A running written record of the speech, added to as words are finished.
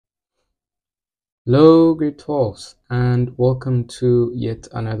Hello, grade 12s, and welcome to yet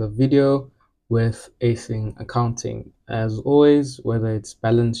another video with Acing Accounting. As always, whether it's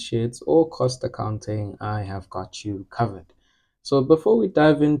balance sheets or cost accounting, I have got you covered. So before we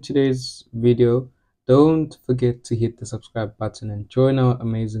dive in today's video, don't forget to hit the subscribe button and join our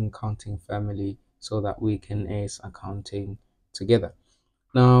amazing accounting family so that we can ace accounting together.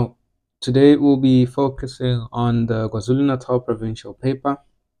 Now, today we'll be focusing on the KwaZulu-Natal provincial paper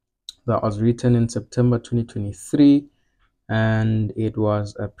that was written in September 2023, and it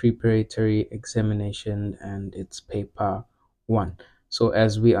was a preparatory examination and it's paper one. So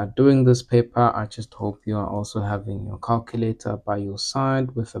as we are doing this paper, I just hope you are also having your calculator by your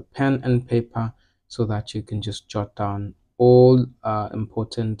side with a pen and paper so that you can just jot down all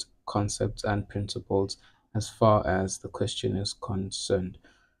important concepts and principles as far as the question is concerned.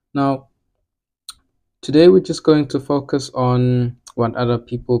 Now, today we're just going to focus on what other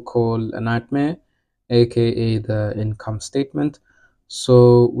people call a nightmare, aka the income statement.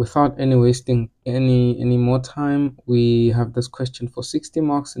 So without any wasting any more time, we have this question for 60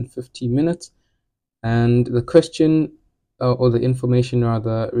 marks in 50 minutes, and the question or the information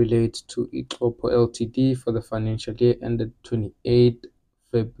rather relates to Itopo Ltd for the financial year ended 28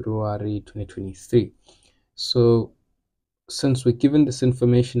 February 2023. So since we're given this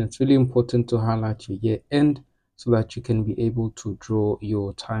information, it's really important to highlight your year end so that you can be able to draw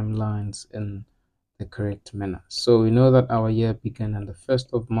your timelines in the correct manner. So we know that our year began on the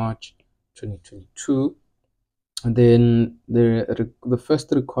 1st of March 2022. And then the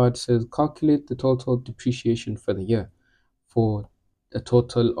first required says calculate the total depreciation for the year for a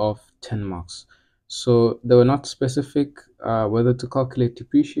total of 10 marks. So they were not specific whether to calculate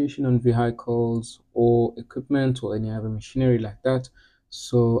depreciation on vehicles or equipment or any other machinery like that.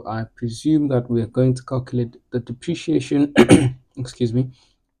 So I presume that we are going to calculate the depreciation, excuse me,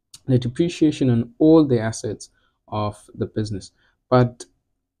 the depreciation on all the assets of the business. But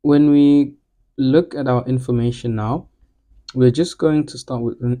when we look at our information now, we're just going to start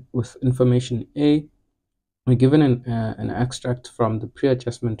with information A. We're given an extract from the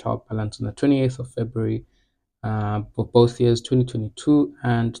pre-adjustment trial balance on the 28th of February for both years 2022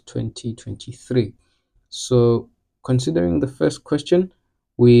 and 2023. So considering the first question,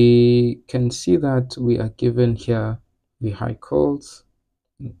 we can see that we are given here vehicles.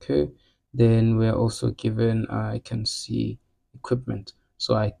 Okay, then we're also given, I can see equipment.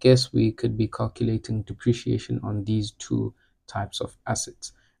 So I guess we could be calculating depreciation on these two types of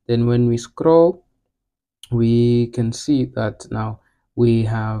assets. Then when we scroll, we can see that now we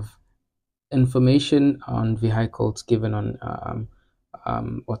have information on vehicles given on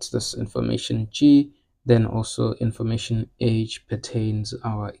what's this information G, then also information H pertains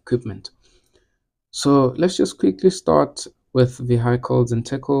our equipment. So let's just quickly start with vehicles and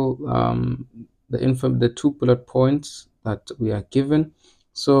tackle the two bullet points that we are given.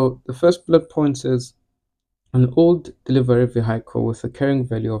 So the first bullet point says an old delivery vehicle with a carrying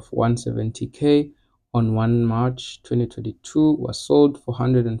value of 170k on 1 March 2022 was sold for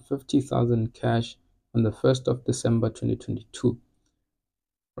 150,000 cash on the 1st of December 2022.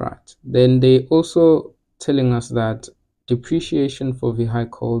 Right. Then they also telling us that depreciation for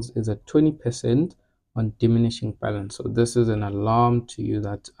vehicles is at 20% on diminishing balance. So this is an alarm to you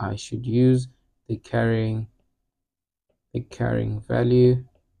that I should use the carrying value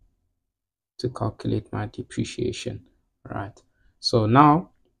to calculate my depreciation. Right. So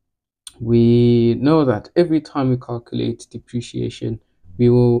now we know that every time we calculate depreciation, we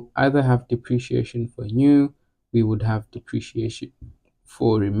will either have depreciation for new, we would have depreciation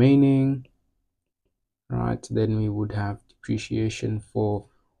for remaining, right? Then we would have depreciation for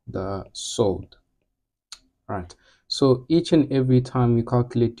the sold, right? So each and every time we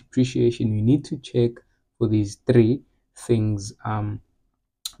calculate depreciation, we need to check for these three things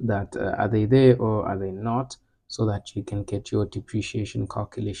that are they there or are they not, so that you can get your depreciation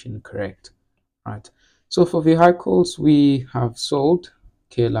calculation correct, right? So for vehicles, we have sold,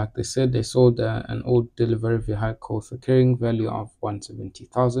 okay, like they said, they sold an old delivery vehicle with a carrying value of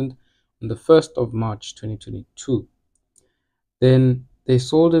 170,000 on the 1st of March 2022. Then they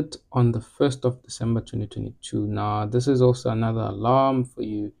sold it on the 1st of December 2022. Now this is also another alarm for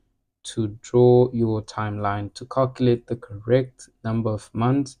you to draw your timeline to calculate the correct number of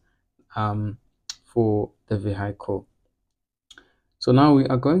months for the vehicle. So now we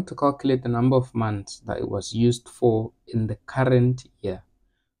are going to calculate the number of months that it was used for in the current year.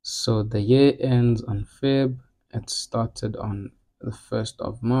 So the year ends on Feb. It started on the 1st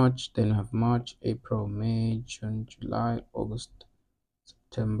of March. Then you have March, April, May, June, July, August,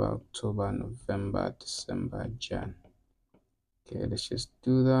 September, October, November, December, Jan. Okay, let's just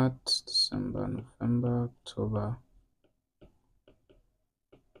do that. December, November, October,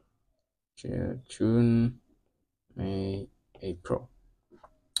 June, May, April.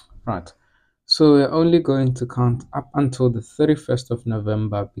 Right. So we're only going to count up until the 31st of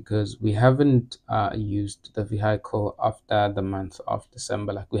November because we haven't used the vehicle after the month of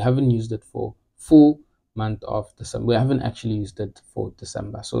December. Like we haven't used it for full month of December. We haven't actually used it for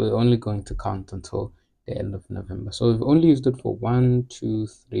December. So we're only going to count until the end of November. So we've only used it for 1, 2,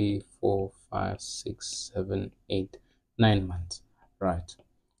 3, 4, 5, 6, 7, 8, 9 months. Right.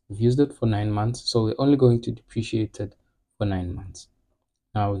 We've used it for 9 months. So we're only going to depreciate it for 9 months.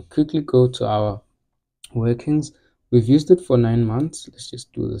 Now we quickly go to our workings. We've used it for 9 months. Let's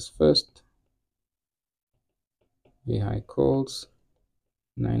just do this first. Vehicles,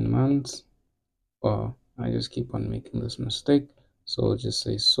 9 months. Or I just keep on making this mistake. So we'll just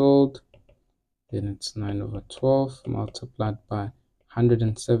say sold. Then it's 9/12 multiplied by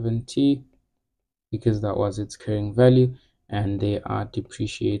 170 because that was its carrying value, and they are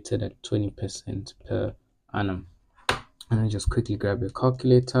depreciated at 20% per annum. And just quickly grab your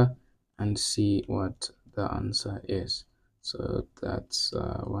calculator and see what the answer is. So that's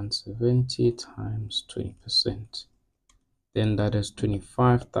 170 times 20%. Then that is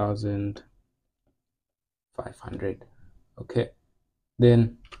 25,500. Okay.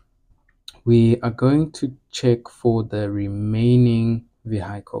 Then we are going to check for the remaining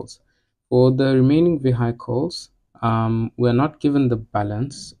vehicles. For the remaining vehicles, we're not given the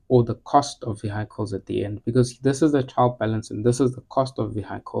balance or the cost of vehicles at the end because this is the trial balance and this is the cost of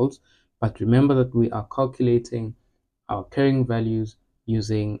vehicles. But remember that we are calculating our carrying values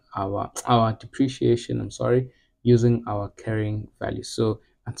using our depreciation, using our carrying value. So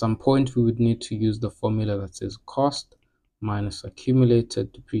at some point we would need to use the formula that says cost minus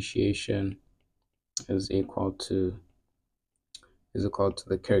accumulated depreciation is equal to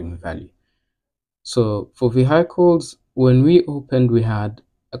the carrying value. So for vehicles, when we opened, we had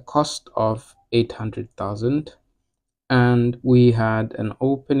a cost of 800,000 and we had an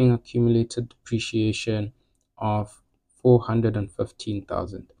opening accumulated depreciation of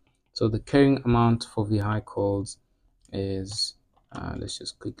 415,000. So the carrying amount for vehicles is let's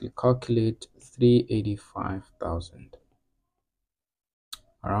just quickly calculate 385,000.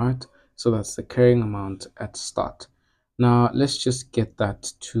 All right, so that's the carrying amount at start. Now let's just get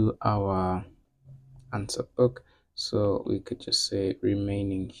that to our answer book. So we could just say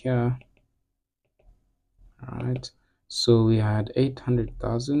remaining here. All right, so we had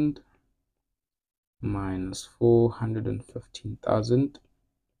 800,000 minus 415,000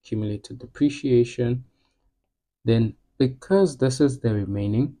 accumulated depreciation. Then because this is the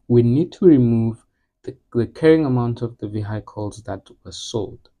remaining, we need to remove the carrying amount of the vehicles that were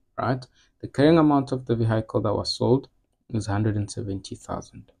sold, right? The carrying amount of the vehicle that was sold is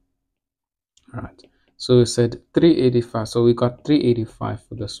 170,000. Right, so we said 385, so we got 385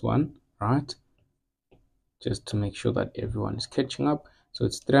 for this one, right? Just to make sure that everyone is catching up. So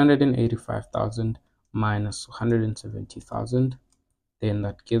it's 385,000 minus 170,000, then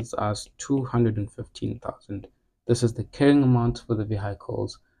that gives us 215,000. This is the carrying amount for the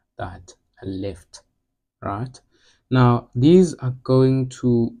vehicles that are left, right? Now these are going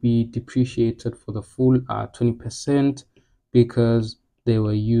to be depreciated for the full 20% because they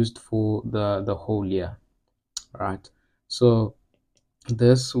were used for the whole year, right? So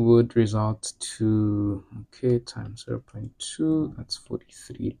this would result to times 0.2, that's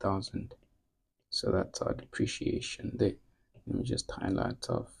 43,000. So that's our depreciation there. Let me just highlight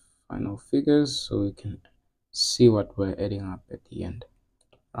our final figures so we can see what we're adding up at the end,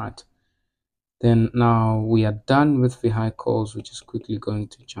 right? Then now we are done with vehicles. We're just quickly going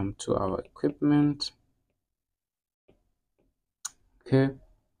to jump to our equipment. Okay,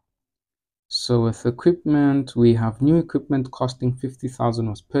 so with equipment, we have new equipment costing 50,000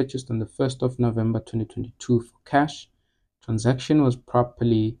 was purchased on the 1st of November 2022 for cash. Transaction was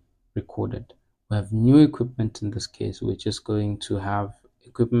properly recorded. We have new equipment in this case. We're just going to have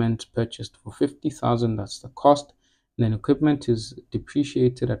equipment purchased for 50,000, that's the cost. And then equipment is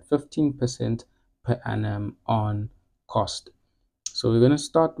depreciated at 15% per annum on cost. So we're going to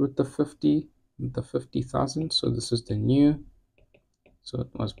start with the 50,000. So this is the new. So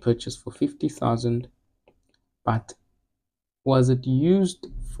it was purchased for 50,000, but was it used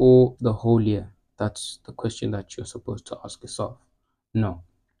for the whole year? That's the question that you're supposed to ask yourself. No,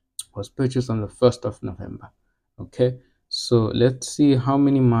 it was purchased on the 1st of November. Okay, so let's see how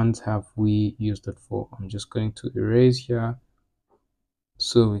many months have we used it for. I'm just going to erase here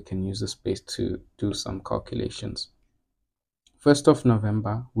so we can use the space to do some calculations. 1st of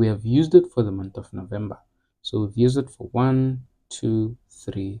November, we have used it for the month of November. So we've used it for 1, 2,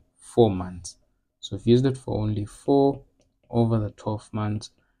 3, 4 months. So I've used it for only 4 over the 12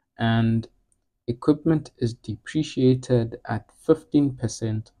 months, and equipment is depreciated at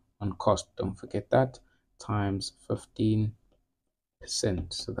 15% on cost. Don't forget that, times 15%.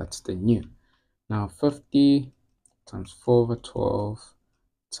 So that's the new. Now 50 times 4 over 12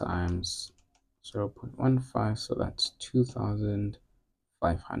 times 0.15, so that's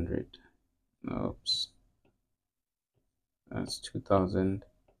 2,500. Oops, that's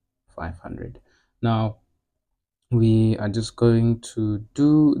 2,500. Now we are just going to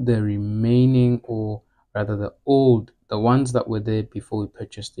do the remaining, or rather the ones that were there before we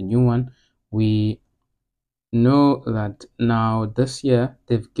purchased the new one. We know that now this year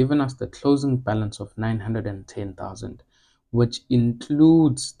they've given us the closing balance of 910,000, which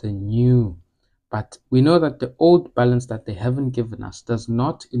includes the new, but we know that the old balance that they haven't given us does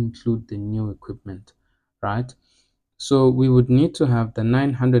not include the new equipment, right? So we would need to have the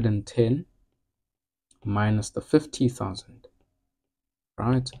 910 minus the 50,000,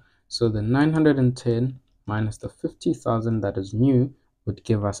 right? So the 910 minus the 50,000 that is new would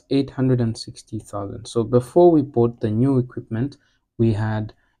give us 860,000. So before we bought the new equipment, we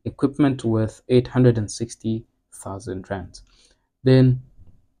had equipment worth 860,000 rand. Then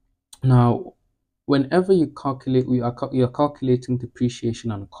now, whenever you calculate, you're calculating depreciation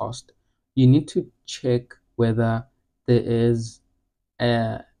on cost, you need to check whether there is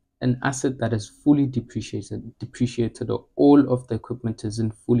an asset that is fully depreciated, or all of the equipment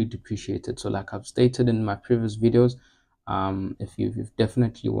isn't fully depreciated. So like I've stated in my previous videos, if you've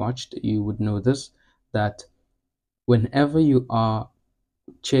definitely watched, you would know this, that whenever you are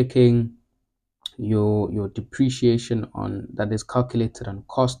checking your depreciation on that is calculated on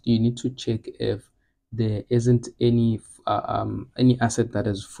cost, you need to check if there isn't any asset that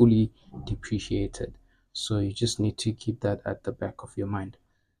is fully depreciated. So you just need to keep that at the back of your mind.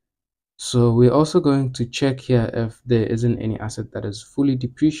 So we're also going to check here if there isn't any asset that is fully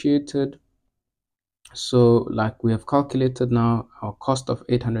depreciated. So like we have calculated now our cost of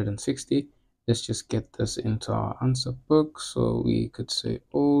 860. Let's just get this into our answer book. So we could say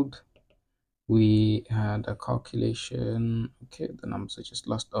old. We had a calculation. Okay, the numbers are just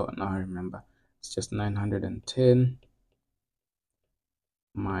lost. Oh, now I remember. It's just 910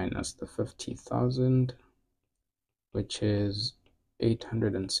 minus the 50,000, which is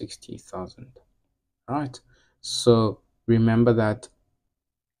 860,000. Right. So remember that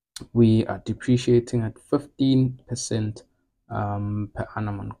we are depreciating at 15% per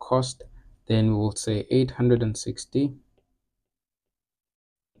annum on cost. Then we will say 860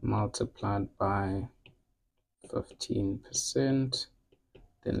 multiplied by 15%.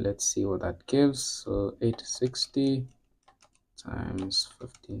 Then let's see what that gives. So 860 times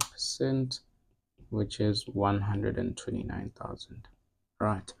 15%, which is 129,000.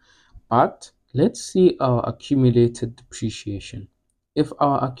 Right. But let's see our accumulated depreciation. If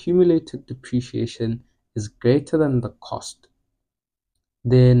our accumulated depreciation is greater than the cost,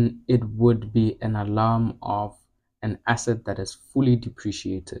 then it would be an alarm of an asset that is fully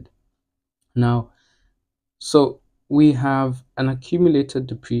depreciated. Now, so we have an accumulated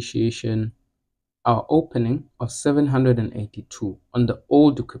depreciation, our opening of 782 on the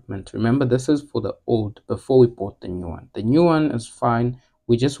old equipment. Remember, this is for the old before we bought the new one. The new one is fine.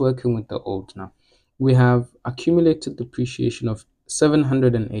 We're just working with the old now. We have accumulated depreciation of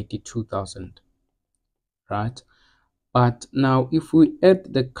 782,000, right? But now if we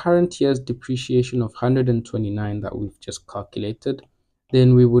add the current year's depreciation of 129 that we've just calculated,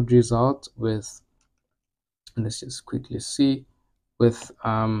 then we would result with, let's just quickly see, with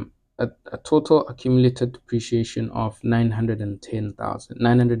a total accumulated depreciation of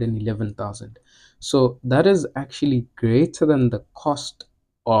 911,000. So that is actually greater than the cost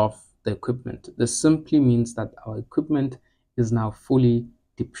of the equipment. This simply means that our equipment is now fully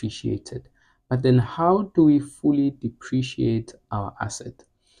depreciated. But then how do we fully depreciate our asset?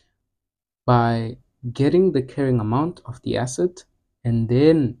 By getting the carrying amount of the asset, and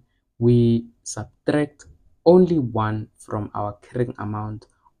then we subtract only one from our carrying amount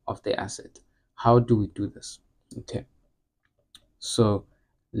of the asset. How do we do this? Okay, so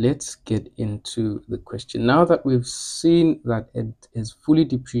let's get into the question. Now that we've seen that it is fully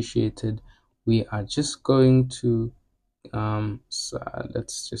depreciated, we are just going to so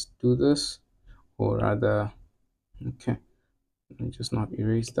let's just do this, or rather, okay, let me just not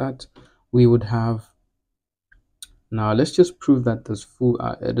erase that. We would have, now let's just prove that this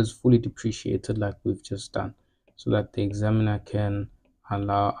it is fully depreciated like we've just done, so that the examiner can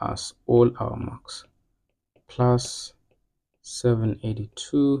allow us all our marks. Plus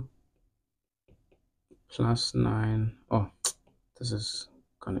 782 plus 9. Oh, this is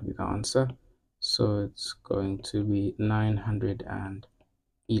going to be the answer. So it's going to be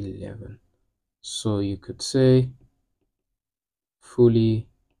 911. So you could say fully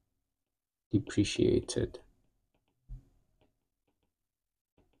depreciated.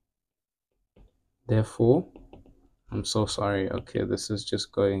 Therefore, I'm so sorry. Okay, this is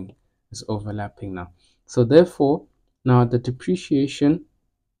just going, it's overlapping now. So therefore, now the depreciation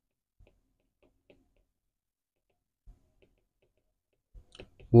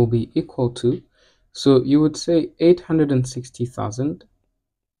will be equal to, so you would say 860,000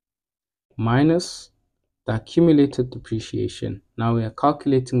 minus the accumulated depreciation. Now we are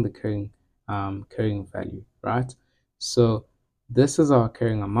calculating the carrying value, right? So this is our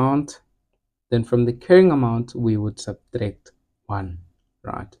carrying amount. Then from the carrying amount, we would subtract 1,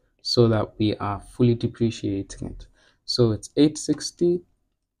 right? So that we are fully depreciating it. So it's 860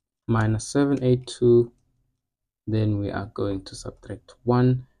 minus 782. Then we are going to subtract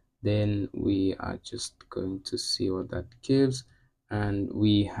 1. Then we are just going to see what that gives. And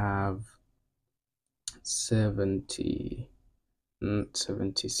we have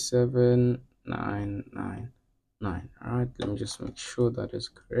 77,999. All right, let me just make sure that is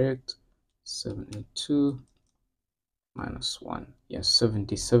correct. 782 minus 1, yes,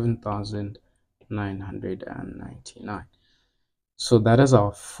 77,999. So that is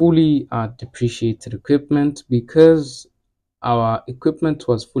our fully depreciated equipment. Because our equipment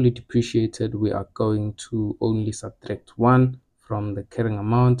was fully depreciated, we are going to only subtract 1 from the carrying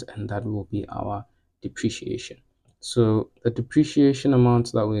amount, and that will be our depreciation. So the depreciation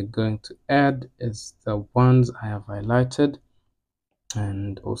amount that we're going to add is the ones I have highlighted,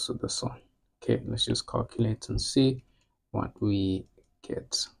 and also this one. Okay, let's just calculate and see what we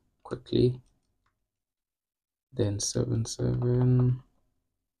get quickly. Then 77.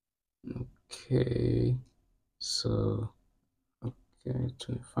 Okay, so okay,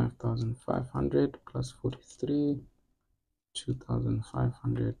 25,500 plus 43,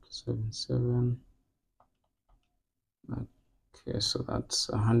 2,500 plus 77. Okay, so that's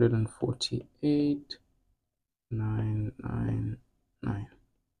 148,999.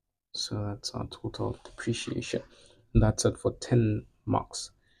 So that's our total depreciation. And that's it for 10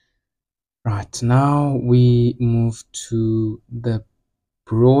 marks. Right, now we move to the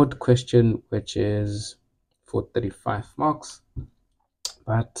broad question, which is for 35 marks.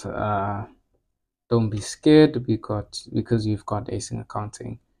 But don't be scared, because you've got acing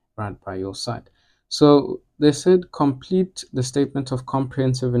accounting right by your side. So they said complete the statement of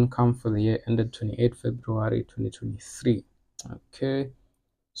comprehensive income for the year ended 28 February 2023. Okay,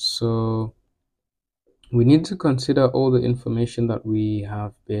 so we need to consider all the information that we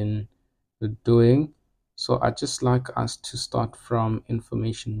have been doing. So I'd just like us to start from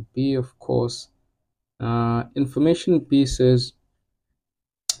information B, of course. Information B says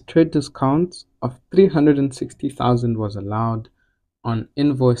trade discounts of 360,000 was allowed on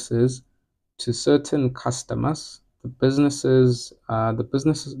invoices to certain customers. The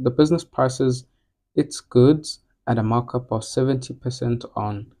business prices its goods at a markup of 70%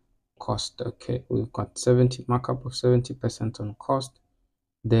 on cost. Okay, we've got 70 markup of 70% on cost.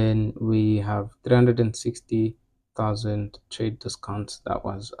 Then we have 360,000 trade discounts that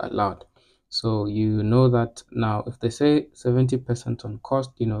was allowed. So you know that now if they say 70% on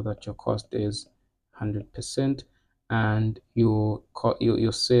cost, you know that your cost is 100%, and your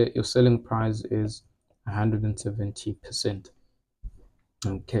selling price is 170%.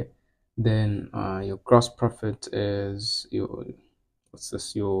 Okay, then your gross profit is your, what's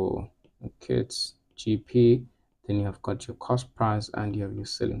this, your, okay, it's GP. Then you have got your cost price and you have your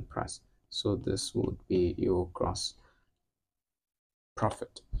selling price. So this would be your gross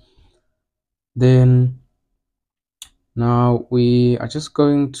profit. Then now we are just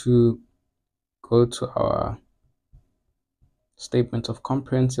going to go to our statement of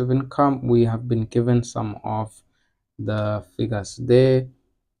comprehensive income. We have been given some of the figures there,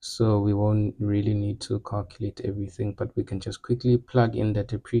 so we won't really need to calculate everything, but we can just quickly plug in the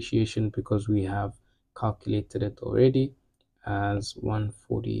depreciation because we have calculated it already as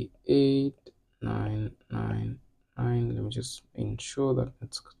 148,999. Let me just ensure that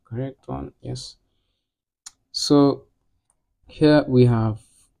it's the correct one. Yes, so here we have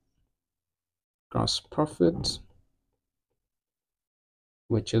gross profit,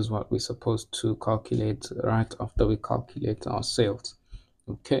 which is what we're supposed to calculate right after we calculate our sales.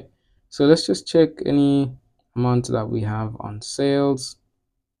 Okay, so let's just check any amount that we have on sales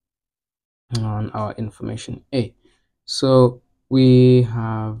on our information A. So we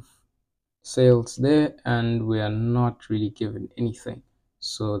have sales there and we are not really given anything,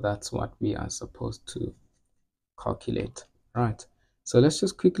 so that's what we are supposed to calculate, right? So let's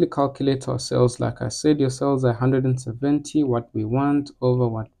just quickly calculate our sales. Like I said, your sales are 170, what we want over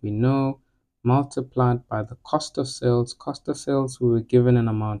what we know, multiplied by the cost of sales. Cost of sales, we were given an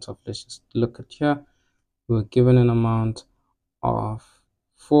amount of, let's just look at here, we were given an amount of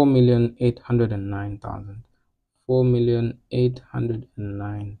 4,809,000.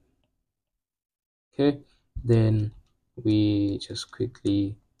 4,809. Okay, then we just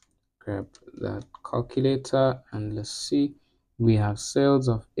quickly grab that calculator and let's see. We have sales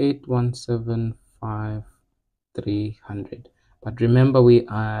of 817,500, but remember we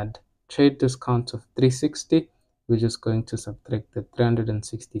add trade discount of 360. We're just going to subtract the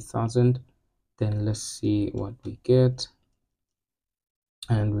 360,000. Then let's see what we get,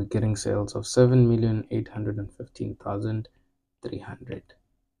 and we're getting sales of 7,815,300.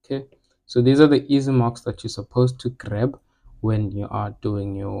 Okay, so these are the easy marks that you're supposed to grab when you are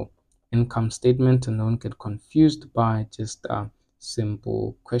doing your income statement, and don't get confused by just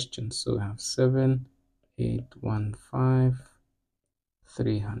simple questions. So we have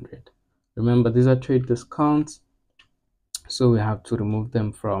 7,815,300. Remember, these are trade discounts, so we have to remove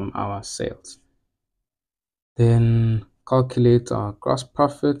them from our sales. Then calculate our gross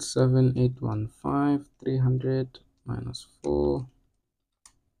profit. 7,815,300 minus 4.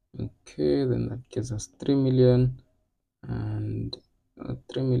 Okay, then that gives us 3 million and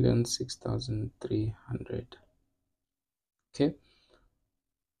 3,006,300. Okay,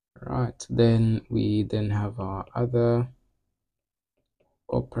 right, then we then have our other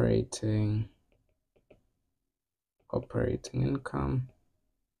operating income.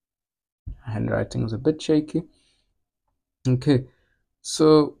 Handwriting is a bit shaky. Okay,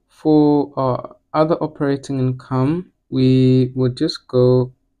 so for our other operating income, we would just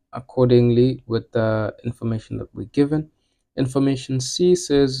go accordingly with the information that we're given. Information C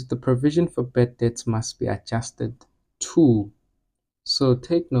says the provision for bad debts must be adjusted to. So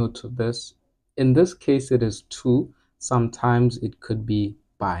take note of this. In this case, it is to. Sometimes it could be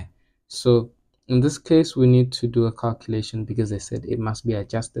by. So in this case, we need to do a calculation because they said it must be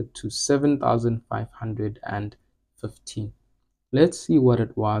adjusted to 7,515. Let's see what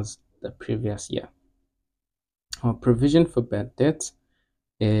it was the previous year. Our provision for bad debts,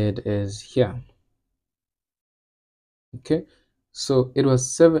 it is here. Okay, so it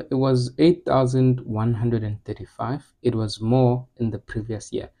was 8,135. It was more in the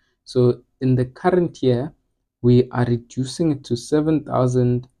previous year. So in the current year, we are reducing it to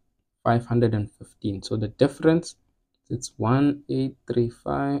 7,515. So the difference, it's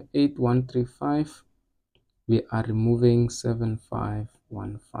 8135. We are removing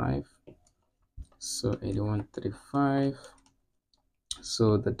 7515. So 8135.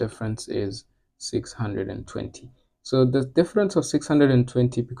 So the difference is 620. So the difference of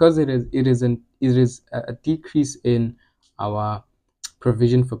 620, because it is a decrease in our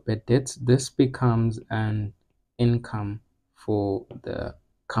provision for bad debts, this becomes an income for the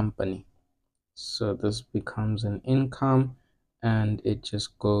company. So this becomes an income, and it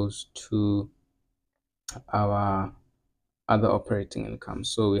just goes to our other operating income.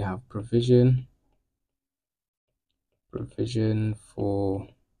 So we have provision for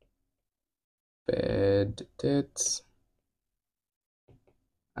bad debts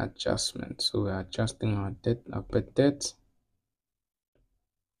adjustment. So we're adjusting our bad debt.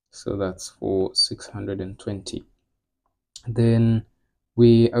 So that's for 620. Then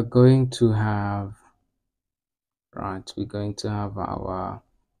we are going to have, right, we're going to have our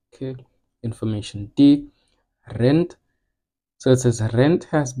information D, rent. So it says rent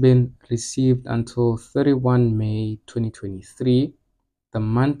has been received until 31 May 2023. The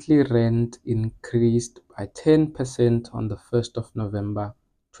monthly rent increased by 10% on the 1st of November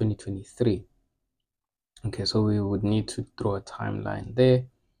 2023. Okay, so we would need to draw a timeline there.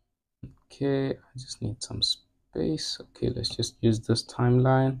 Okay, I just need some space. Okay, let's just use this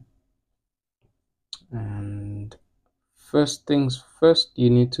timeline. And first things first, you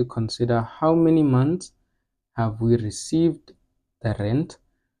need to consider how many months have we received the rent.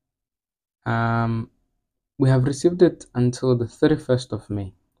 We have received it until the 31st of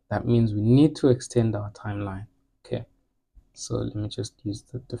May. That means we need to extend our timeline. Okay, so let me just use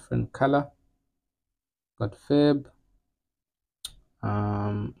the different color. Got Feb,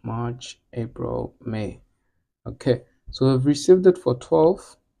 March, April, May. Okay, so we've received it for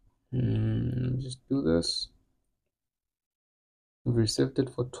 12. Just do this. We've received it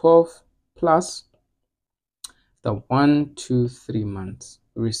for 12 plus the 1, 2, 3 months.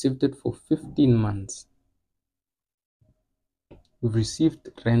 We received it for 15 months. We've received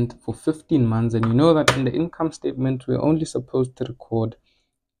rent for 15 months, and you know that in the income statement we're only supposed to record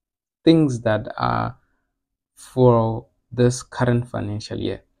things that are for this current financial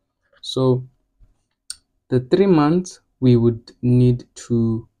year. So the 3 months we would need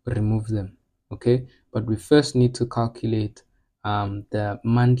to remove them, okay? But we first need to calculate the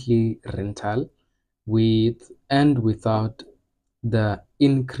monthly rental with and without the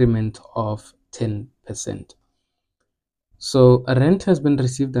increment of 10%. So a rent has been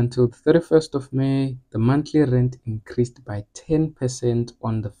received until the 31st of May. The monthly rent increased by 10%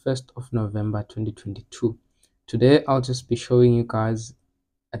 on the 1st of November 2022. Today, I'll just be showing you guys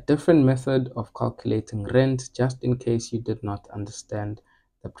a different method of calculating rent, just in case you did not understand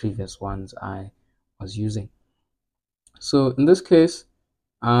the previous ones I was using. So in this case,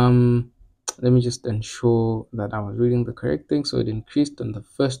 let me just ensure that I was reading the correct thing. So it increased on the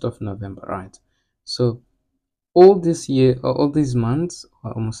 1st of November, right? So all this year, or all these months,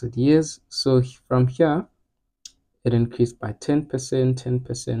 or almost 8 years. So from here, it increased by 10%,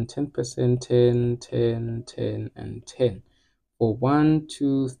 10%, 10%, 10, 10, 10, and 10. For 1,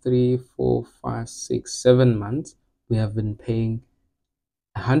 2, 3, 4, 5, 6, 7 months, we have been paying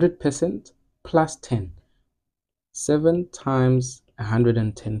 100% plus 10. 7 times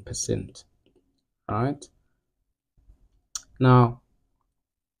 110%. Right? Now,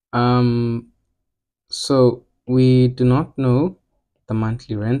 so we do not know the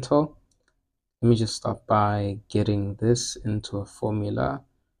monthly rental. Let me just start by getting this into a formula.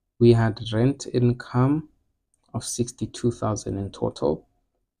 We had rent income of 62,000 in total.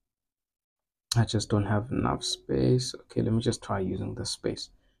 I just don't have enough space. Okay, let me just try using this space.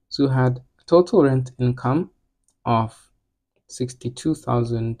 So we had total rent income of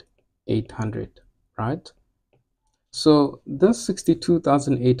 62,800, right? So this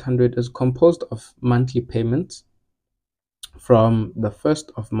 62,800 is composed of monthly payments from the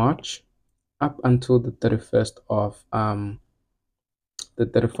 1st of March up until the 31st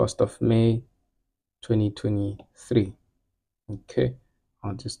of May 2023. Okay,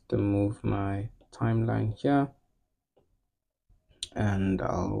 I'll just move my timeline here and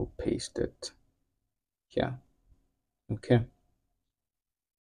I'll paste it here. Okay,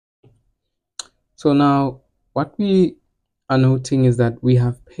 so now what we are noting is that we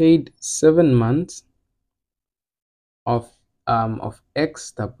have paid 7 months of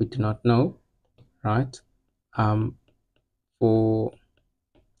X that we do not know, right? For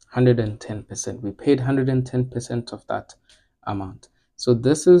 110%. We paid 110% of that amount. So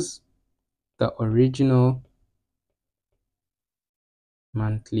this is the original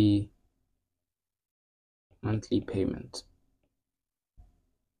monthly payment.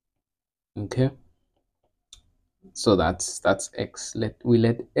 Okay, so that's X. We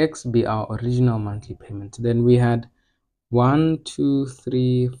let X be our original monthly payment. Then we had 1, 2,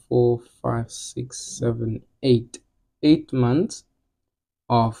 3, 4, 5, 6, 7, 8 months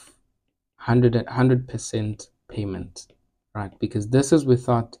of 100% payment, right? Because this is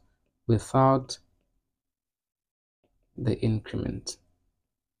without the increment.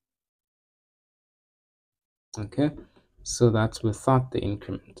 Okay, so that's without the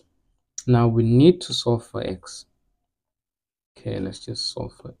increment. Now we need to solve for X. Okay, let's just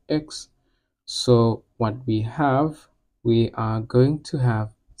solve for X. So what we are going to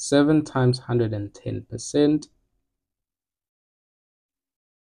have 7 times 110%.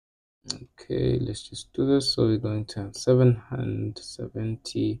 Okay, let's just do this. So we're going to have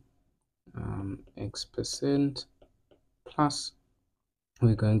 770 X percent plus,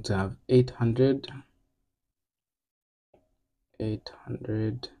 we're going to have 800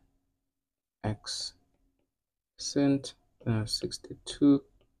 X percent, 62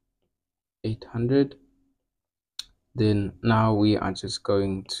 800. Then now we are just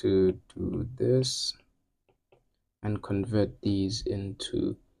going to do this and convert these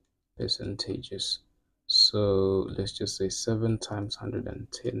into percentages. So let's just say 7 times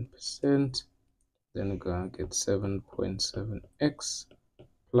 110%, then we're gonna get 7.7x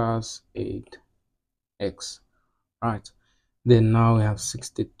plus 8x, right? Then now we have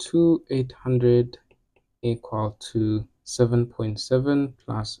 62,800 equal to 7.7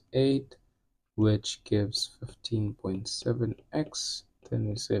 plus 8, which gives 15.7x. Then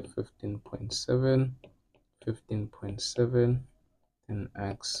we say 15.7, and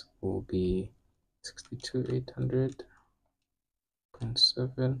x will be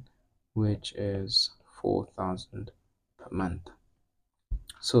 62,800.7, which is 4,000 per month.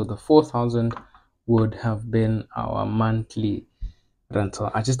 So the 4,000 would have been our monthly rental.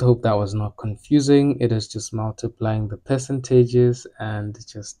 I just hope that was not confusing. It is just multiplying the percentages and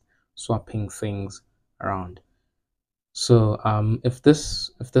just swapping things around. So if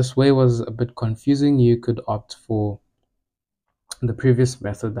this way was a bit confusing, you could opt for the previous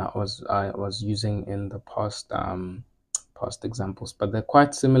method that I was using in the past past examples, but they're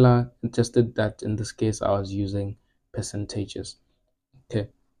quite similar, just that in this case I was using percentages. Okay,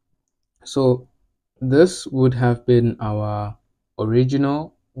 so this would have been our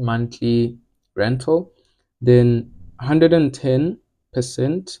original monthly rental. Then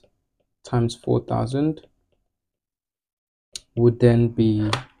 110% times 4,000 would then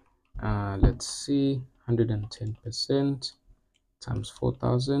be, let's see, 110% times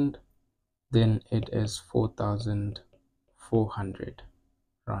 4,000, then it is 4,400,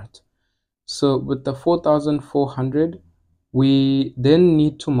 right? So with the 4,400, we then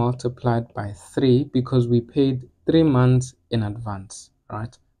need to multiply it by 3 because we paid 3 months in advance,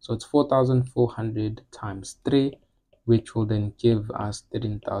 right? So it's 4,400 times 3, which will then give us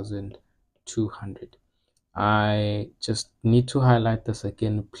 13,200. I just need to highlight this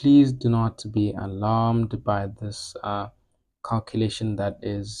again. Please do not be alarmed by this calculation that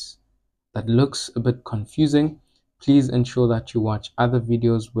looks a bit confusing. Please ensure that you watch other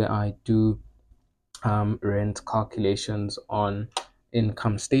videos where I do rent calculations on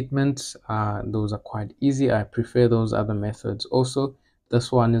income statements. Those are quite easy. I prefer those other methods also.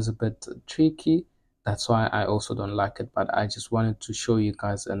 This one is a bit tricky. That's why I also don't like it, but I just wanted to show you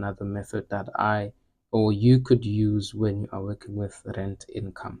guys another method that you could use when you are working with rent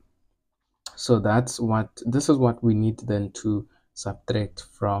income. So this is what we need then to subtract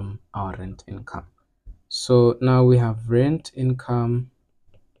from our rent income. So now we have rent income,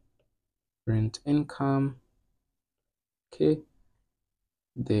 okay.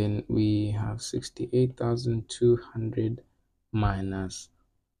 Then we have 68,200 minus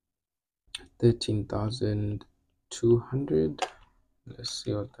 13,200. Let's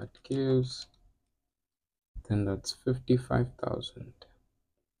see what that gives. Then that's 55,000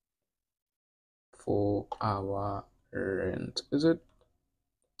 for our rent. Is it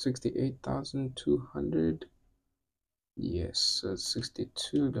 68,200? Yes, so it's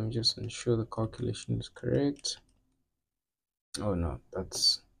 62. Let me just ensure the calculation is correct. Oh no,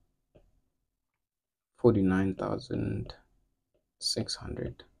 that's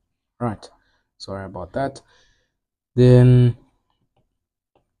 49,600. Right, sorry about that. Then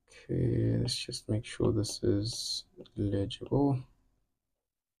okay, let's just make sure this is legible.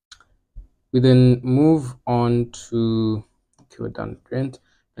 We then move on to, okay, we're done with rent.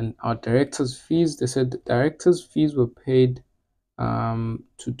 And our directors' fees, they said the directors' fees were paid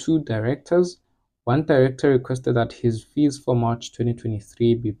to 2 directors. One director requested that his fees for March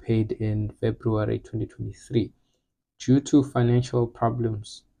 2023 be paid in February 2023 due to financial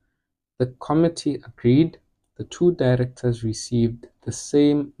problems. The committee agreed. The 2 directors received the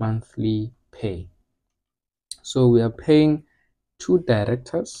same monthly pay. So we are paying 2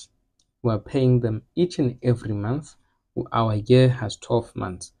 directors. We are paying them each and every month. Our year has 12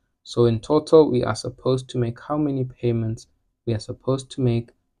 months. So in total, we are supposed to make how many payments? We are supposed to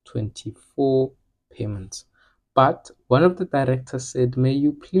make 24 payments. But one of the directors said, may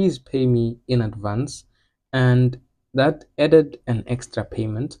you please pay me in advance? And that added an extra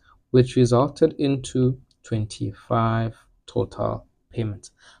payment, which resulted into 25 total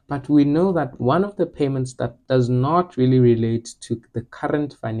payments. But we know that one of the payments that does not really relate to the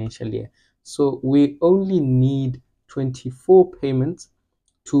current financial year. So we only need 24 payments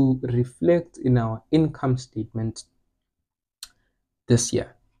to reflect in our income statement this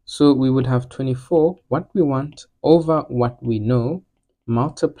year. So we would have 24, what we want over what we know,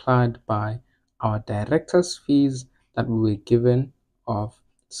 multiplied by our director's fees that we were given of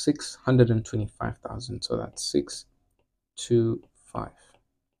 625,000. So that's 625.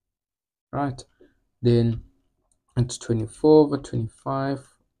 Right, then it's 24 over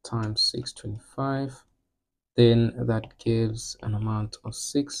 25 times 625. Then that gives an amount of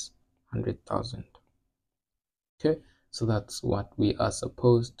 600,000. Okay, so that's what we are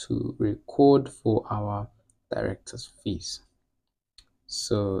supposed to record for our director's fees.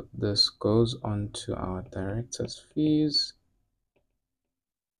 So this goes on to our director's fees,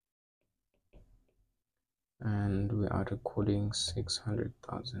 and we are recording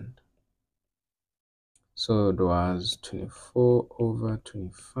 600,000. So it was 24 over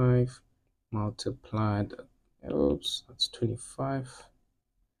 25 multiplied, that's 25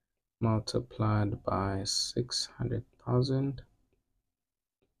 multiplied by 600,000.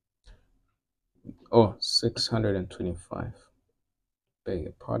 625. Beg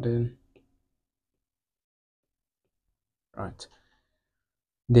your pardon. Right.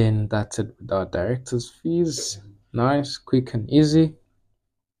 Then that's it with our director's fees. Nice, quick and easy.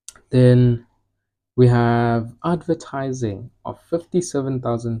 Then we have advertising of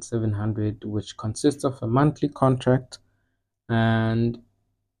 57,700, which consists of a monthly contract, and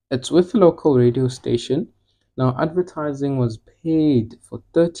it's with a local radio station. Now, advertising was paid for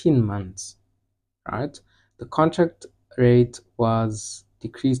 13 months, right? The contract rate was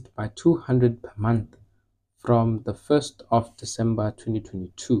decreased by 200 per month from the 1st of December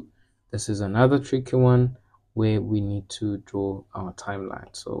 2022. This is another tricky one where we need to draw our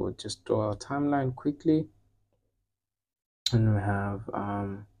timeline. So we'll just draw our timeline quickly. And we have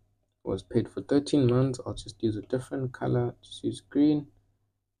was paid for 13 months. I'll just use a different color, just use green.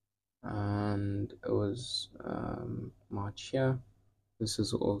 And it was March here. This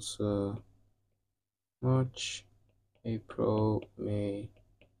is also March, April, May,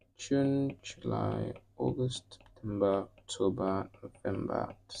 June, July, August, September, October,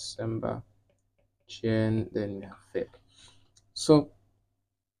 November, December, Jan, then we have Feb. So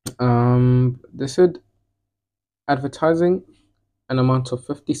they said advertising an amount of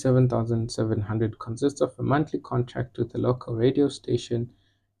 57,700 consists of a monthly contract with a local radio station.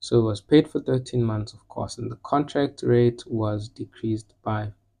 So it was paid for 13 months, of course, and the contract rate was decreased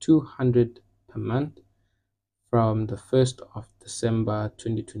by 200 per month from the 1st of December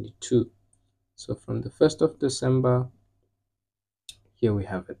 2022. So from the 1st of December, here we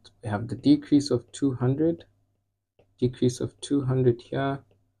have it. We have the decrease of 200 here,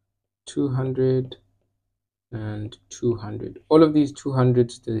 200 and 200. All of these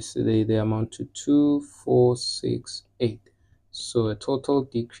 200s, they amount to 2468. So a total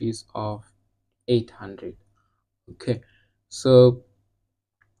decrease of 800. Okay, so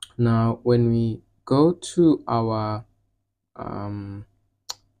now when we go to our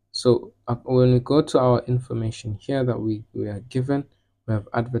when we go to our information here that we are given, we have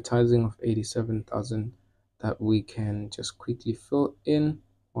advertising of 87,000 that we can just quickly fill in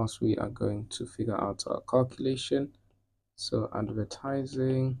whilst we are going to figure out our calculation. So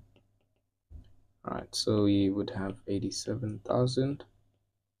advertising, right, so we would have 87,000.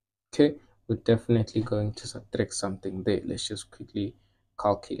 Okay, we're definitely going to subtract something there. Let's just quickly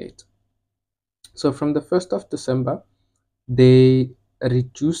calculate. So from the 1st of December, they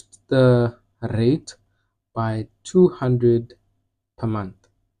reduced the rate by 200 per month,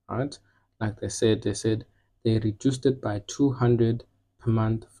 right? Like they said they reduced it by 200 per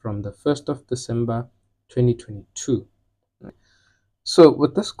month from the 1st of December 2022. So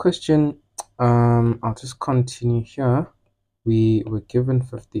with this question, I'll just continue here. We were given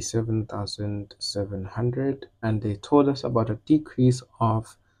 57,700 and they told us about a decrease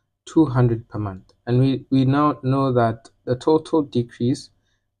of 200 per month, and we now know that the total decrease,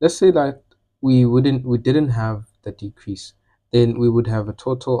 let's say that we didn't have the decrease, then we would have a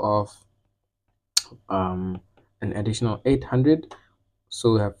total of an additional 800.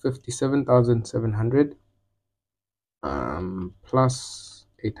 So we have 57,700 plus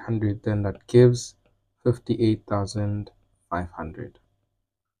 800, then that gives 58,500.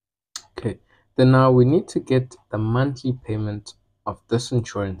 Okay, then now we need to get the monthly payment of this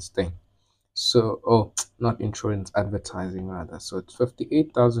insurance thing. So not insurance, advertising rather. So it's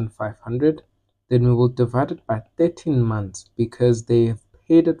 58,500. Then we will divide it by 13 months because they have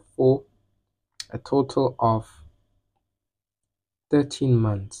paid it for a total of 13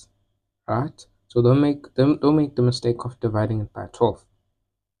 months, right? So don't make the mistake of dividing it by 12.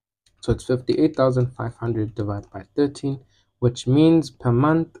 So it's 58,500 divided by 13, which means per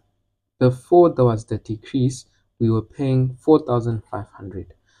month before there was the decrease, we were paying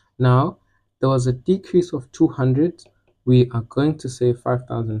 4,500. Now there was a decrease of 200. We are going to say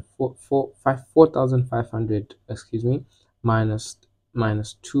 4,500, excuse me, minus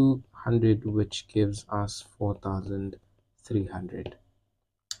 200, which gives us 4,300.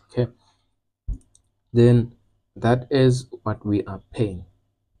 Okay, then that is what we are paying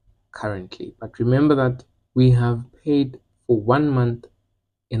currently. But remember that we have paid for 1 month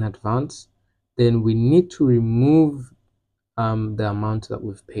in advance. Then we need to remove the amount that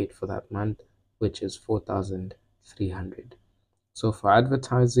we've paid for that month, which is 4,300. So for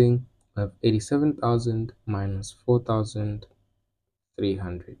advertising, we have 87,000 minus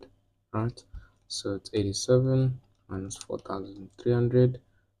 4,300, right? So it's 87 minus 4,300,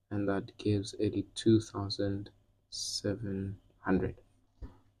 and that gives 82,700.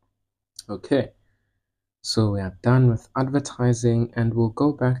 Okay, so we are done with advertising, and we'll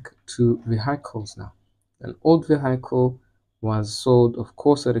go back to vehicles now. An old vehicle was sold, of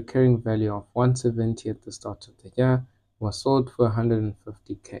course, at a carrying value of 170 at the start of the year, was sold for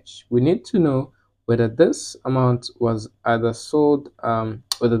 150 cash. We need to know whether this amount was either sold,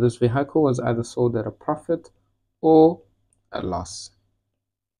 whether this vehicle was either sold at a profit or a loss.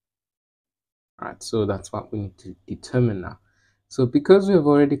 All right, so that's what we need to determine now. So because we have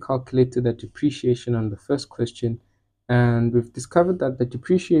already calculated the depreciation on the first question, and we've discovered that the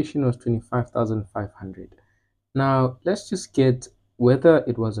depreciation was 25,500, Now, let's just get whether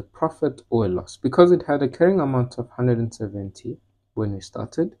it was a profit or a loss, because it had a carrying amount of 170 when we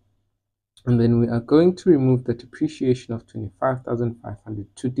started. And then we are going to remove the depreciation of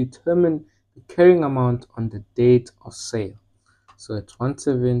 25,500 to determine the carrying amount on the date of sale. So it's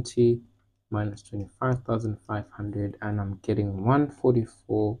 170 minus 25,500, and I'm getting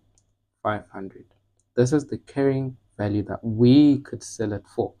 144,500. This is the carrying value that we could sell it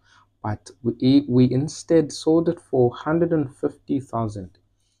for, but we instead sold it for 150,000.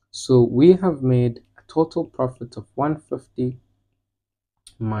 So we have made a total profit of 150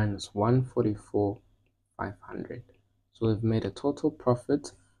 minus 144,500. So we've made a total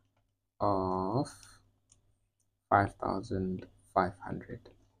profit of 5,500.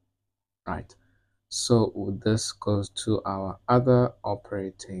 Right. So this goes to our other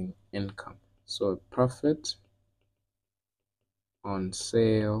operating income. So profit on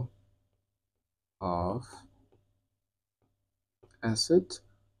sale of asset,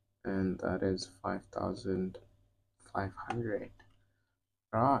 and that is 5,500.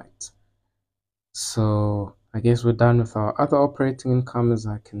 Right. So I guess we're done with our other operating income, as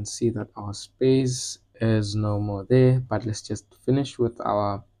I can see that our space is no more there. But let's just finish with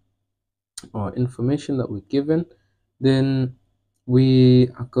our information that we're given. Then we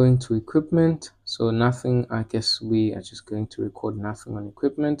are going to equipment. So nothing, I guess we are just going to record nothing on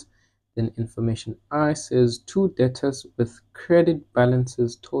equipment. Then information I says 2 debtors with credit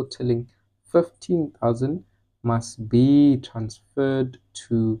balances totaling 15,000 must be transferred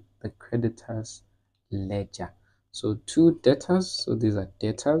to the creditor's ledger. So 2 debtors, so these are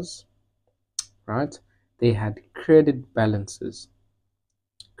debtors, right? They had credit balances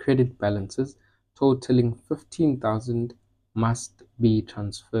totaling 15,000 must be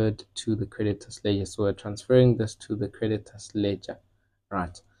transferred to the creditor's ledger. So we're transferring this to the creditor's ledger,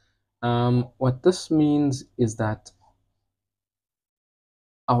 right? What this means is that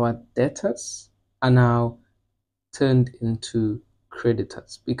our debtors are now turned into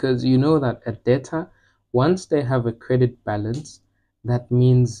creditors, because you know that a debtor, once they have a credit balance, that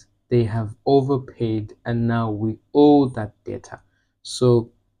means they have overpaid and now we owe that debtor.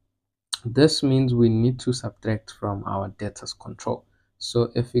 So this means we need to subtract from our debtors control. So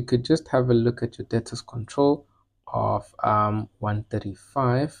if we could just have a look at your debtors control of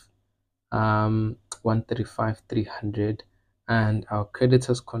 135, 300, and our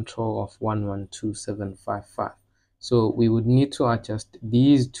creditors control of 112,755. So we would need to adjust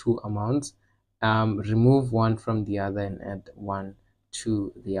these two amounts, remove one from the other and add one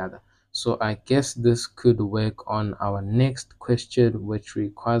to the other. So I guess this could work on our next question, which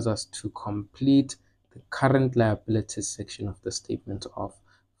requires us to complete the current liabilities section of the statement of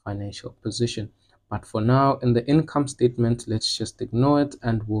financial position. But for now, in the income statement, let's just ignore it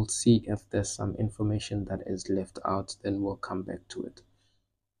and we'll see if there's some information that is left out. Then we'll come back to it.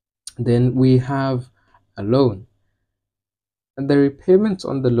 Then we have a loan. And the repayments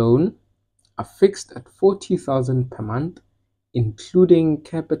on the loan are fixed at 40,000 per month, including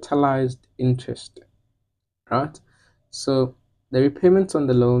capitalized interest, right? So the repayments on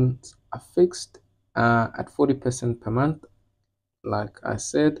the loans are fixed at 40% per month. Like I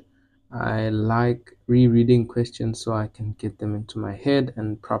said, I like rereading questions so I can get them into my head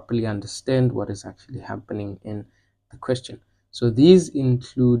and properly understand what is actually happening in the question. So these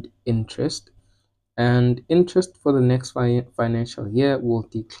include interest, and interest for the next financial year will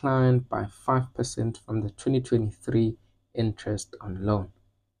decline by 5% from the 2023 interest on loan.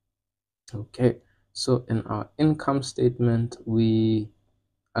 Okay, so in our income statement, we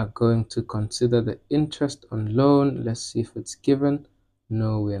are going to consider the interest on loan. Let's see if it's given.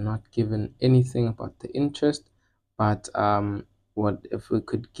 No, we are not given anything about the interest, but what if we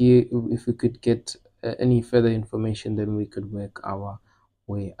could get any further information, then we could work our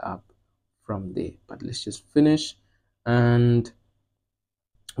way up from there. But let's just finish. And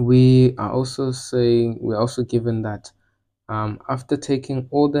we are also saying, we're also given that after taking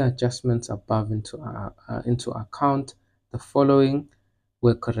all the adjustments above into account, the following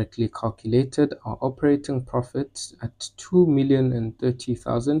were correctly calculated: our operating profits at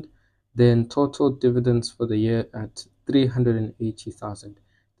 2,030,000, then total dividends for the year at 380,000.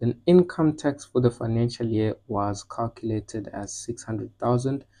 Then income tax for the financial year was calculated as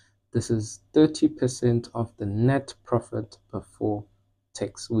 600,000. This is 30% of the net profit before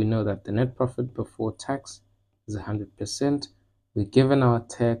tax. We know that the net profit before tax is 100%. We're given our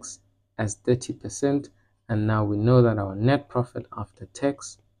tax as 30%, and now we know that our net profit after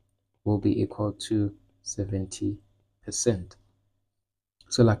tax will be equal to 70%.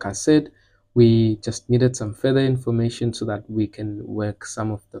 So like I said, we just needed some further information so that we can work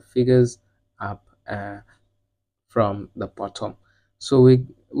some of the figures up from the bottom. So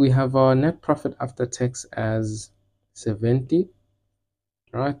we have our net profit after tax as 70,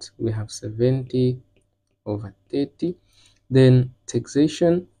 right? We have 70 over 30. Then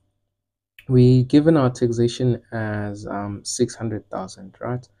taxation, we given our taxation as 600,000,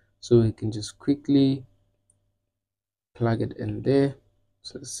 right? So we can just quickly plug it in there.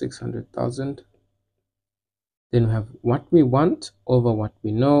 So 600,000. Then we have what we want over what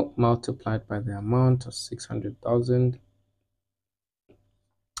we know multiplied by the amount of 600,000.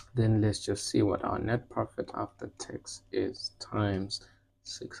 Then let's just see what our net profit after tax is times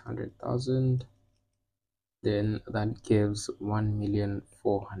 600,000. Then that gives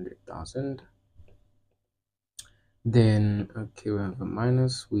 1,400,000. Then okay, we have a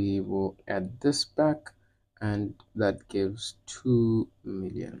minus, we will add this back, and that gives 2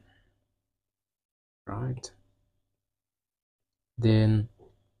 million, right? Then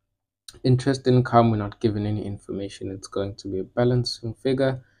interest income, we're not given any information, it's going to be a balancing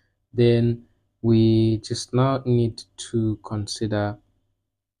figure. Then we just now need to consider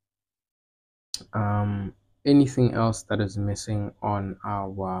anything else that is missing on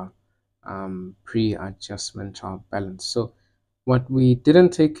our pre-adjustment to our balance. So what we didn't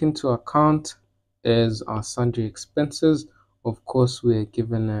take into account is our sundry expenses. Of course, we're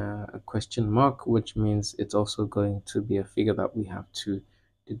given a question mark, which means it's also going to be a figure that we have to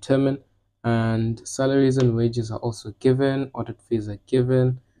determine. And salaries and wages are also given, audit fees are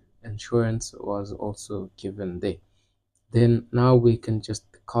given, insurance was also given there. Then now we can just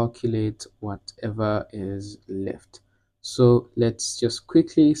calculate whatever is left. So let's just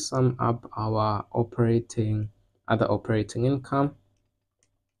quickly sum up our other operating income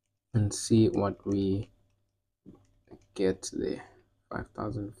and see what we get there.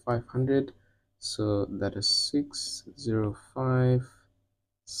 5,500. So that is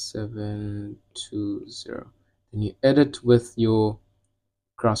 605,720. Then you add it with your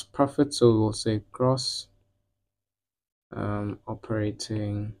gross profit. So we'll say gross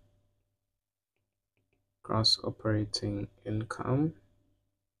operating income.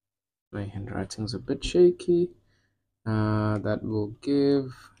 My handwriting's a bit shaky. That will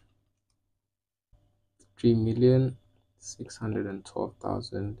give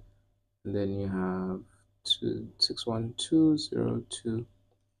 3,612,000, and then you have 612,020.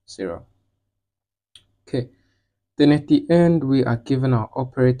 Okay, then at the end we are given our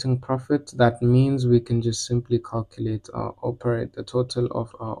operating profit. That means we can just simply calculate the total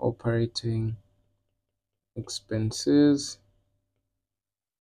of our operating expenses.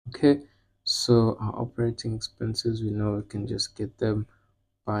 Okay, so our operating expenses, we know we can just get them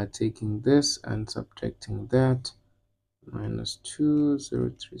by taking this and subtracting that, minus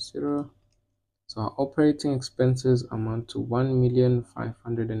 2,030. So our operating expenses amount to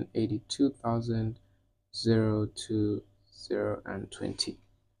 1,582,020.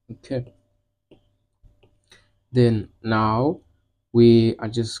 Okay, then now we are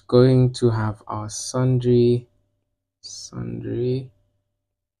just going to have our sundry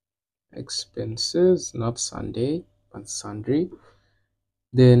expenses, not Sunday, but sundry.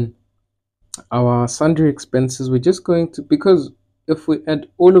 Then our sundry expenses, we're just going to, because if we add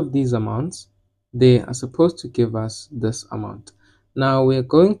all of these amounts, they are supposed to give us this amount. Now we're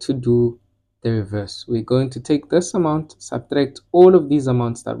going to do the reverse. We're going to take this amount, subtract all of these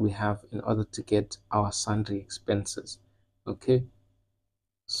amounts that we have in order to get our sundry expenses. Okay,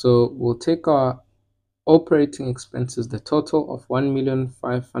 so we'll take our operating expenses, the total of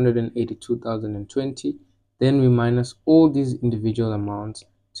 1,582,020. Then we minus all these individual amounts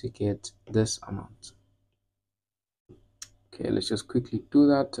to get this amount. Okay, let's just quickly do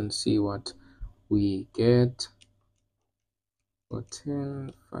that and see what we get.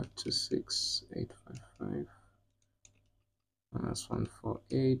 14, 526, 855, minus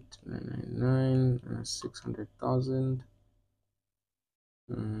 148, 999, minus 600,000,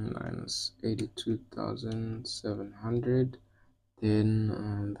 minus 82,700.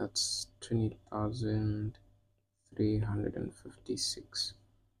 Then that's 20,356.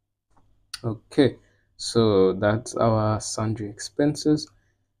 Okay, so that's our sundry expenses.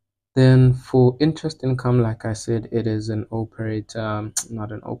 Then for interest income, like I said, it is an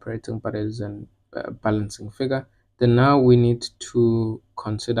not an operating, but it is a balancing figure. Then now we need to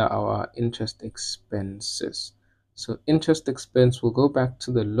consider our interest expenses. So interest expense, we'll go back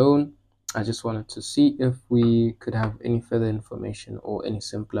to the loan. I just wanted to see if we could have any further information or any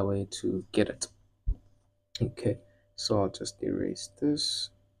simpler way to get it. Okay, so I'll just erase this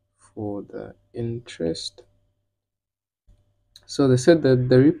for the interest. So they said that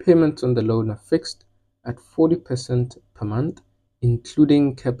the repayments on the loan are fixed at 40% per month,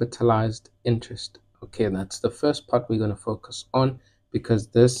 including capitalized interest. Okay, that's the first part we're going to focus on, because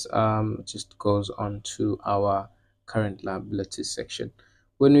this just goes on to our current liabilities section.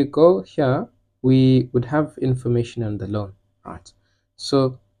 When we go here, we would have information on the loan, right?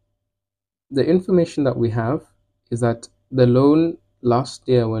 So the information that we have is that the loan last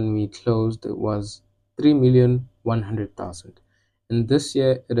year when we closed, it was 3,100,000, and this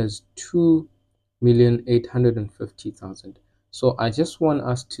year it is 2,850,000. So I just want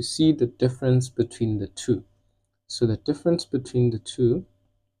us to see the difference between the two. So the difference between the two,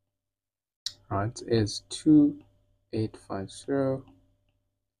 right, is 2,850.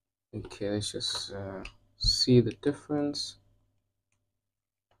 Okay, let's just see the difference.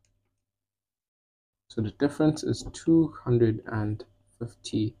 So the difference is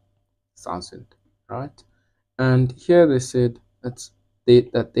 250,000, right? And here they said that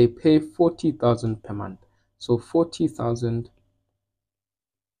they pay 40,000 per month. So 40,000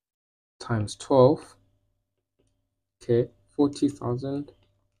 times 12, okay, 40,000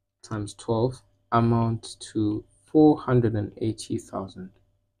 times 12 amounts to 480,000,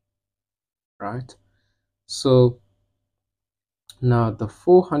 right? So now the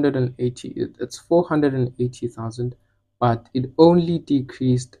 480, it's 480,000, but it only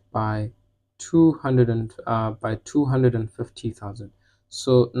decreased by 250,000.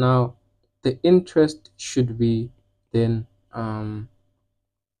 So now the interest should be then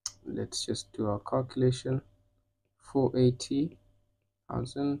let's just do our calculation.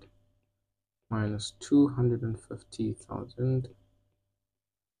 480,000 minus 250,000.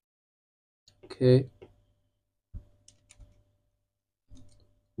 Okay,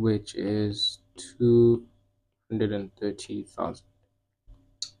 which is 230,000.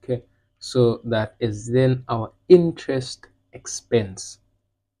 Okay, so that is then our interest expense.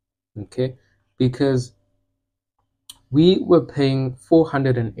 Okay, because we were paying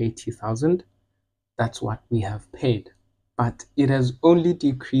 480,000, that's what we have paid, but it has only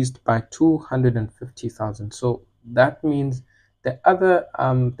decreased by 250,000. So that means the other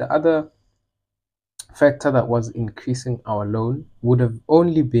factor that was increasing our loan would have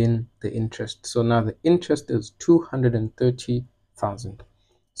only been the interest. So now the interest is 230,000.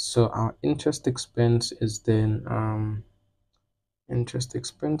 So our interest expense is then interest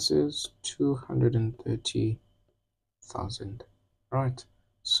expenses 230,000, right?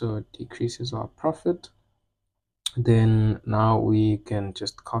 So it decreases our profit. Then now we can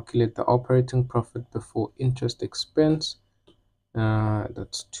just calculate the operating profit before interest expense.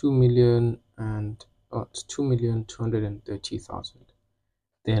 That's 2,000,000 and it's 2,230,000.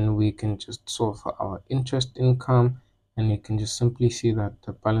 Then we can just solve for our interest income, and you can just simply see that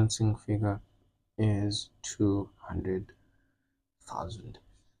the balancing figure is 200,000.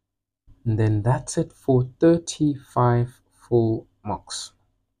 And then that's it for 35 full marks.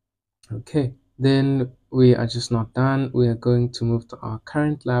 Okay, then we are just not done. We are going to move to our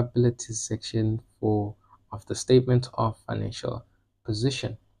current liabilities section of the statement of financial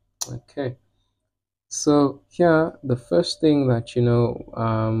position. Okay, so here the first thing that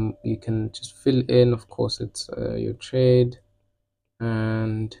you can just fill in, of course, it's your trade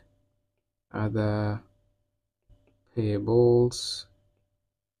and other payables,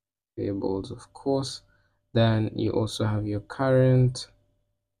 of course. Then you also have your current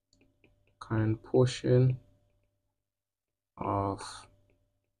portion of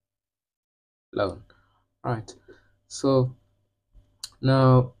loan, right? So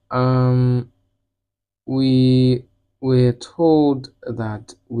now we were told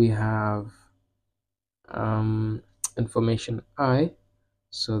that we have information I,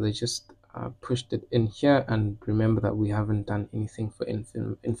 so they just pushed it in here, and remember that we haven't done anything for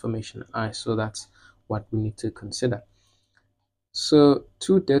information I, so that's what we need to consider. So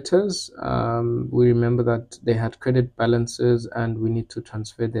two debtors, we remember that they had credit balances, and we need to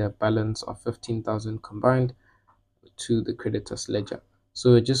transfer their balance of 15,000 combined to the creditors ledger.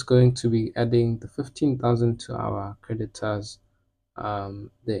 So we're just going to be adding the 15,000 to our creditors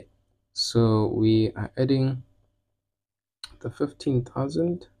there. So we are adding the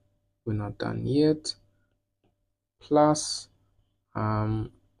 15,000, we're not done yet, plus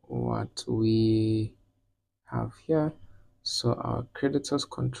what we have here. So our creditors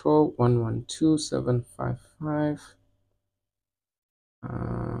control 112,755.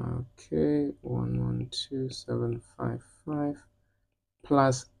 Okay, 112,755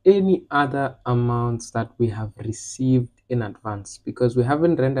 plus any other amounts that we have received in advance, because we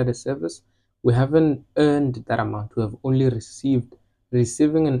haven't rendered a service, we haven't earned that amount, we have only received.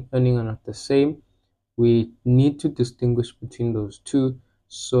 Receiving and earning are not the same. We need to distinguish between those two.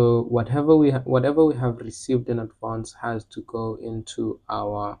 So whatever we have received in advance has to go into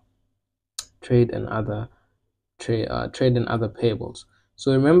our trade and other trade and other payables.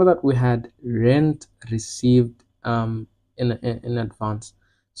 So remember that we had rent received in advance.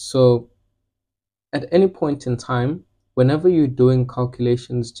 So at any point in time, whenever you're doing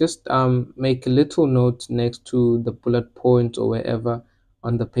calculations, just make a little note next to the bullet point or wherever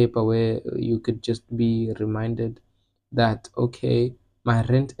on the paper where you could just be reminded that, okay, my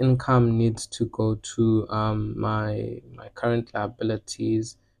rent income needs to go to my current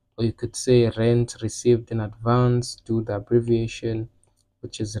liabilities, or you could say rent received in advance, do the abbreviation,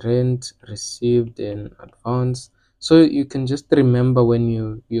 which is rent received in advance. So you can just remember when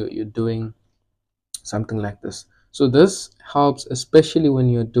you're doing something like this. So this helps especially when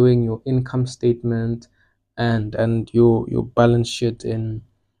you're doing your income statement and your balance sheet in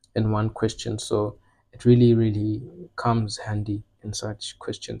one question. So it really comes handy in such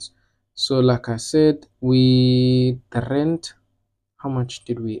questions. So like I said, the rent, how much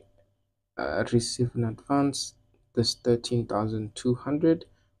did we receive in advance? This 13,200,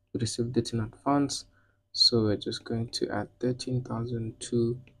 we received it in advance, so we're just going to add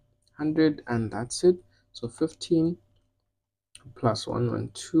 13,200 and that's it. So 15 plus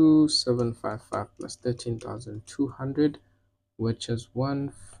 112,755 plus 13,200, which is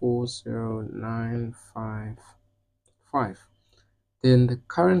 140,955. Then the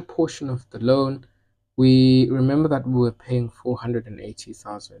current portion of the loan, we remember that we were paying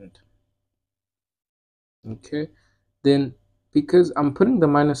 480,000. Okay, then because I'm putting the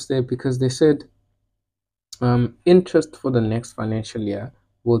minus there because they said interest for the next financial year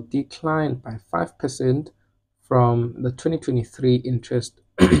will decline by 5% from the 2023 interest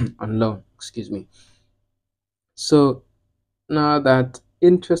on loan, excuse me. So now that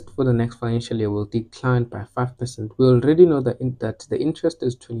interest for the next financial year will decline by 5%, we already know that the interest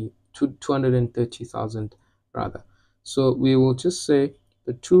is 230,000 rather. So we will just say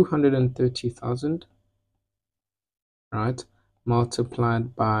the 230,000, right,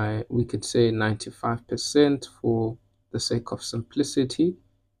 multiplied by, we could say 95% for the sake of simplicity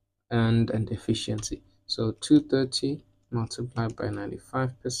and efficiency. So 230 multiplied by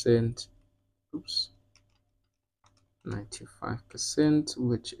 95%, oops, 95%,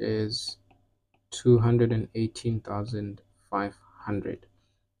 which is 218,500.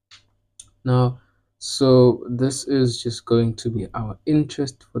 Now, so this is just going to be our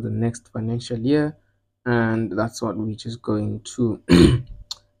interest for the next financial year, and that's what we're just going to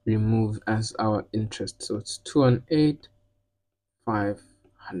remove as our interest. So it's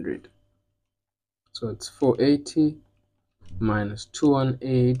 218,500. So it's 480 minus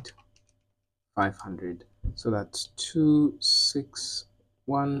 218,500. So that's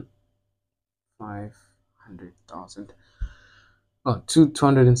 261,500,000. Oh,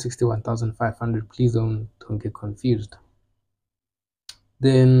 261,500. Please don't get confused.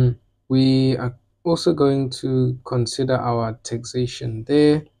 Then we are also going to consider our taxation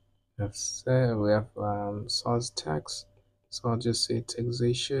there. We have SARS tax. So I'll just say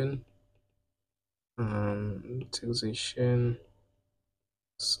taxation. Taxation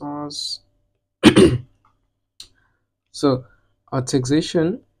SARS. So our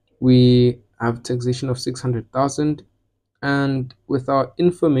taxation, we have taxation of 600,000, and with our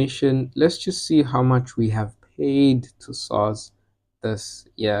information, let's just see how much we have paid to SARS this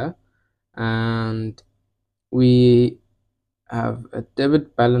year. And we have a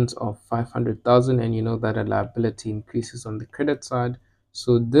debit balance of 500,000, and you know that a liability increases on the credit side.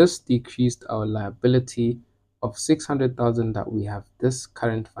 So this decreased our liability of 600,000 that we have this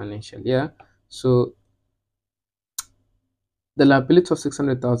current financial year. So the liability of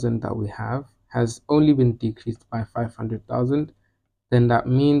 600,000 that we have has only been decreased by 500,000. Then that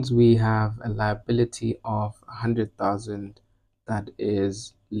means we have a liability of 100,000 that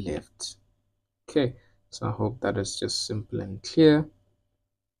is left. Okay, so I hope that is just simple and clear.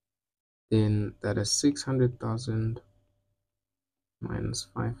 Then that is 600,000 minus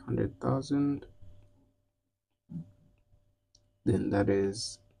 500,000. Then that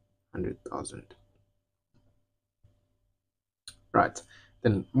is 100,000. Right.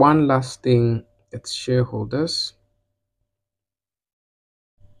 Then one last thing, it's shareholders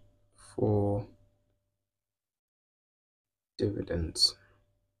for dividends.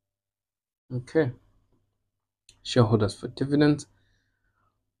 Okay. Shareholders for dividends.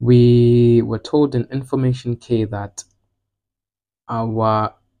 We were told in information K that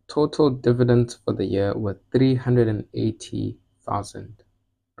our total dividends for the year were 380,000.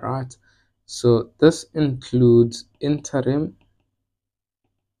 Right. So this includes interim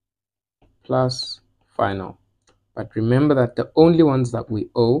plus final, but remember that the only ones that we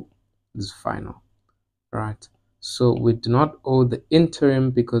owe is final, right? So we do not owe the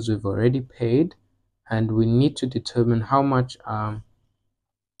interim because we've already paid, and we need to determine how much our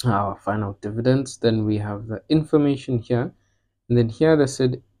final dividends. Then we have the information here, and then here they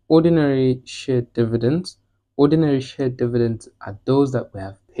said ordinary share dividends. Ordinary share dividends are those that we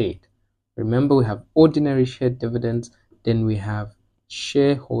have paid. Remember, we have ordinary share dividends, then we have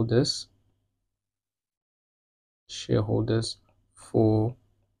shareholders for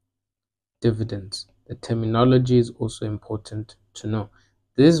dividends. The terminology is also important to know.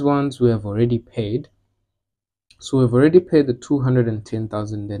 These ones we have already paid. So we've already paid the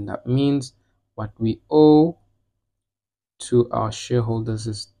 210,000. Then that means what we owe to our shareholders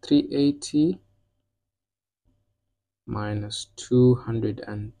is 380 minus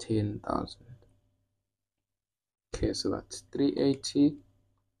 210,000. Okay, so that's 380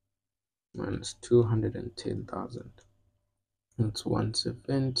 minus 210,000. That's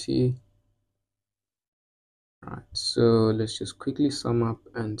 170. Right, so let's just quickly sum up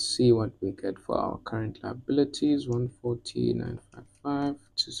and see what we get for our current liabilities. 140, 955,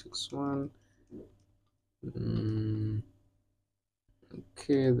 261.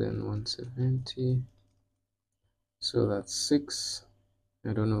 Okay, then 170. So that's 6.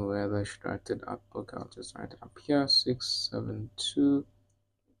 I don't know whether I should write it up. Okay, I'll just write it up here. 6, 7, 2,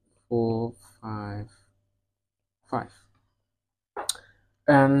 4, 5, 5.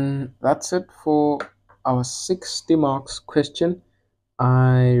 And that's it for our 60 marks question.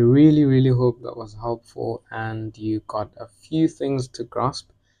 I really hope that was helpful and you got a few things to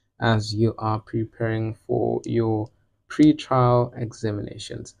grasp as you are preparing for your pre-trial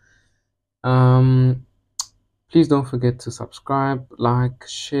examinations. Please don't forget to subscribe, like,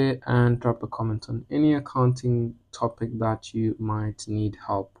 share, and drop a comment on any accounting topic that you might need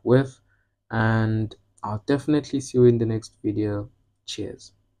help with. And I'll definitely see you in the next video.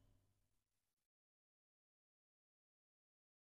 Cheers.